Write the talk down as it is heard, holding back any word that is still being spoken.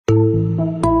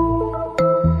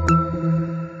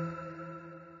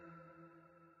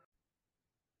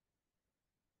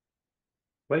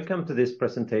Welcome to this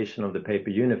presentation of the paper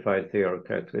Unified Theory of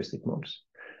Characteristic Modes.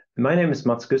 My name is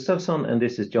Gustafsson, and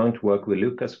this is joint work with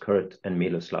Lucas, Kurt, and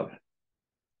Miloslav.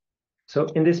 So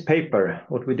in this paper,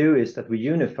 what we do is that we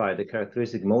unify the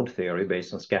characteristic mode theory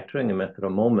based on scattering and method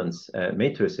of moments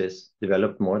matrices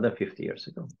developed more than 50 years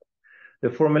ago. The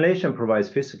formulation provides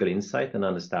physical insight and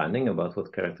understanding about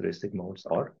what characteristic modes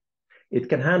are. It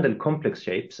can handle complex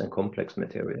shapes and complex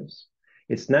materials.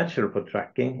 It's natural for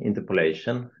tracking,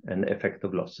 interpolation, and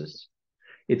effective losses.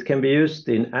 It can be used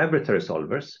in arbitrary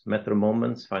solvers, method of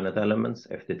moments, finite elements,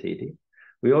 FTTD.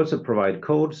 We also provide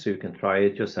code so you can try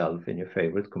it yourself in your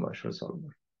favorite commercial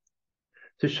solver.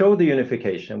 To show the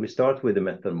unification, we start with the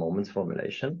method of moments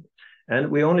formulation.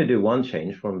 And we only do one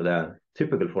change from the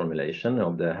typical formulation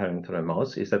of the Harrington and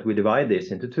Mouse, is that we divide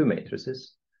this into two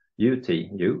matrices, U, T,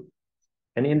 U.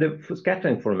 And in the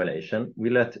scattering formulation, we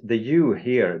let the U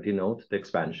here denote the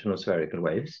expansion of spherical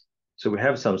waves. So we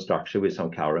have some structure with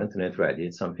some current and it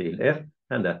radiates some field F,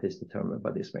 and that is determined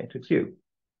by this matrix U.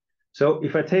 So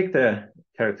if I take the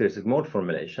characteristic mode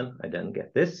formulation, I then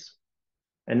get this.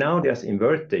 And now just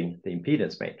inverting the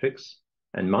impedance matrix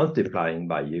and multiplying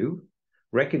by U,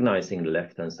 recognizing the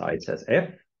left-hand side as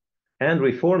F, and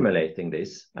reformulating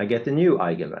this, I get a new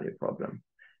eigenvalue problem.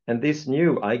 And this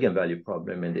new eigenvalue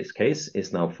problem in this case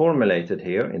is now formulated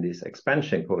here in these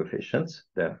expansion coefficients,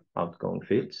 the outgoing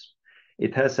fields.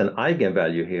 It has an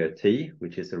eigenvalue here, T,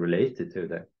 which is related to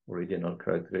the original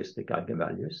characteristic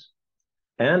eigenvalues.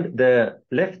 And the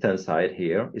left-hand side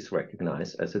here is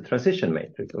recognized as a transition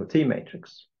matrix or T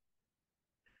matrix.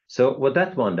 So what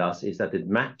that one does is that it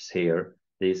maps here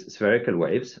these spherical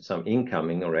waves, some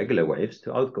incoming or regular waves,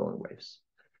 to outgoing waves.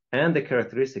 And the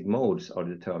characteristic modes are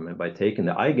determined by taking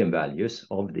the eigenvalues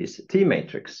of this T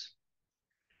matrix.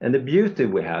 And the beauty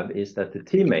we have is that the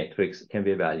T matrix can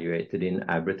be evaluated in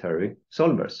arbitrary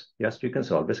solvers. Just you can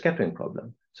solve a scattering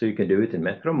problem. So you can do it in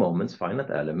method of moments, finite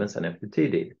elements, and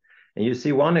FTTD. And you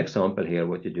see one example here,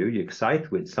 what you do, you excite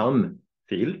with some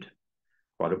field,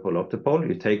 quadrupole, octupole,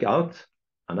 you take out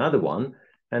another one,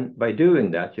 and by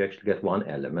doing that, you actually get one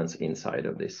element inside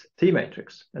of this T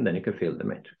matrix, and then you can fill the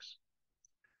matrix.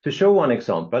 To show one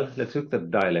example, let's look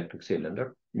at the dielectric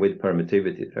cylinder with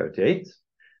permittivity 38,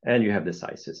 and you have the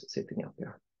sizes sitting up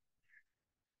here.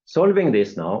 Solving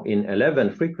this now in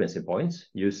 11 frequency points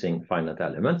using finite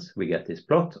elements, we get this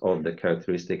plot of the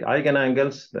characteristic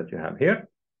eigenangles that you have here.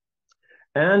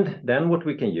 And then what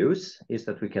we can use is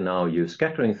that we can now use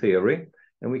scattering theory,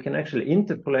 and we can actually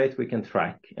interpolate, we can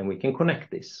track, and we can connect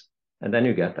this. And then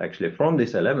you get actually from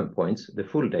these 11 points, the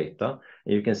full data,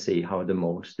 and you can see how the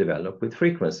modes develop with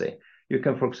frequency. You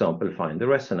can, for example, find the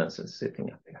resonances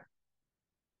sitting up here.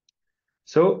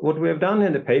 So what we have done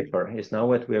in the paper is now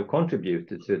what we have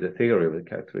contributed to the theory of the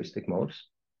characteristic modes.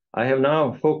 I have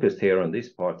now focused here on this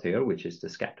part here, which is the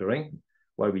scattering,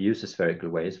 where we use the spherical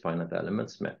waves, finite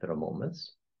elements, method of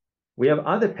moments. We have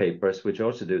other papers which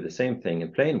also do the same thing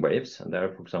in plane waves, and there,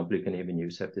 for example, you can even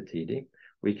use FTTD.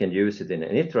 We can use it in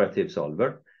an iterative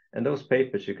solver, and those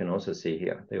papers you can also see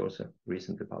here. They also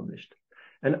recently published.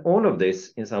 And all of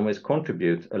this in some ways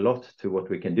contribute a lot to what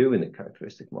we can do in the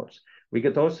characteristic modes. We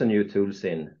get also new tools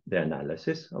in the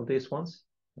analysis of these ones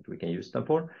that we can use them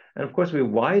for. And of course, we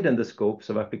widen the scopes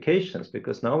of applications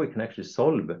because now we can actually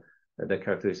solve the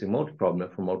characteristic mode problem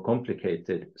for more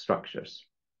complicated structures.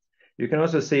 You can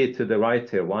also see to the right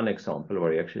here one example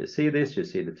where you actually see this. You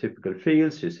see the typical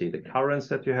fields, you see the currents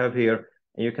that you have here,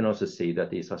 and you can also see that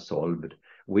these are solved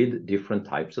with different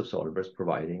types of solvers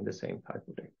providing the same type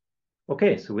of data.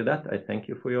 Okay, so with that, I thank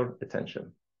you for your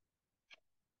attention.